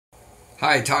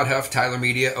Hi, Todd Huff, Tyler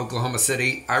Media, Oklahoma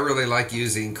City. I really like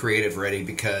using CreativeReady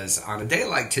because on a day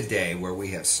like today where we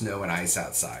have snow and ice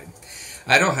outside,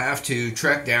 I don't have to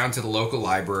trek down to the local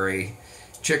library,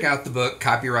 check out the book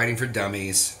Copywriting for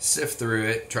Dummies, sift through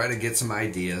it, try to get some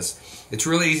ideas. It's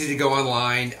really easy to go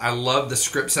online. I love the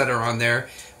scripts that are on there.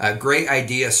 Great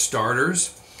idea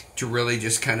starters to really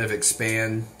just kind of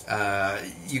expand.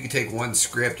 You can take one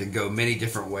script and go many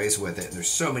different ways with it. There's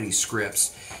so many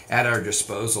scripts at our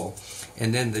disposal.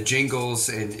 And then the jingles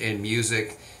and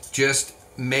music just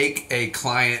make a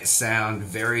client sound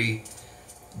very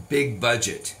big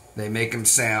budget. They make them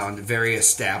sound very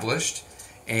established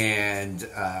and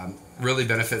really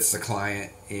benefits the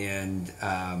client in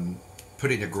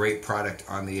putting a great product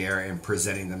on the air and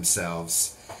presenting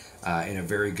themselves in a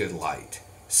very good light.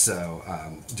 So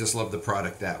just love the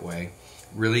product that way.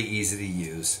 Really easy to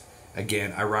use.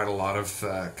 Again, I write a lot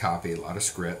of copy, a lot of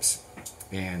scripts.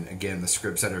 And again, the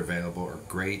scripts that are available are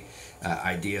great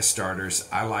idea starters.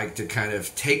 I like to kind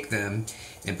of take them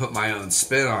and put my own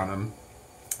spin on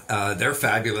them. They're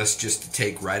fabulous just to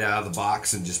take right out of the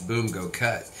box and just boom, go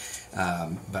cut.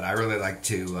 But I really like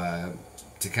to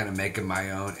kind of make them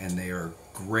my own, and they are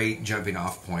great jumping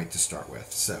off point to start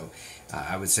with. So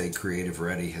I would say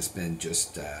CreativeReady has been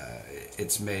just,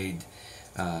 it's made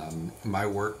my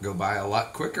work go by a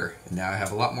lot quicker. And now I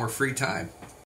have a lot more free time.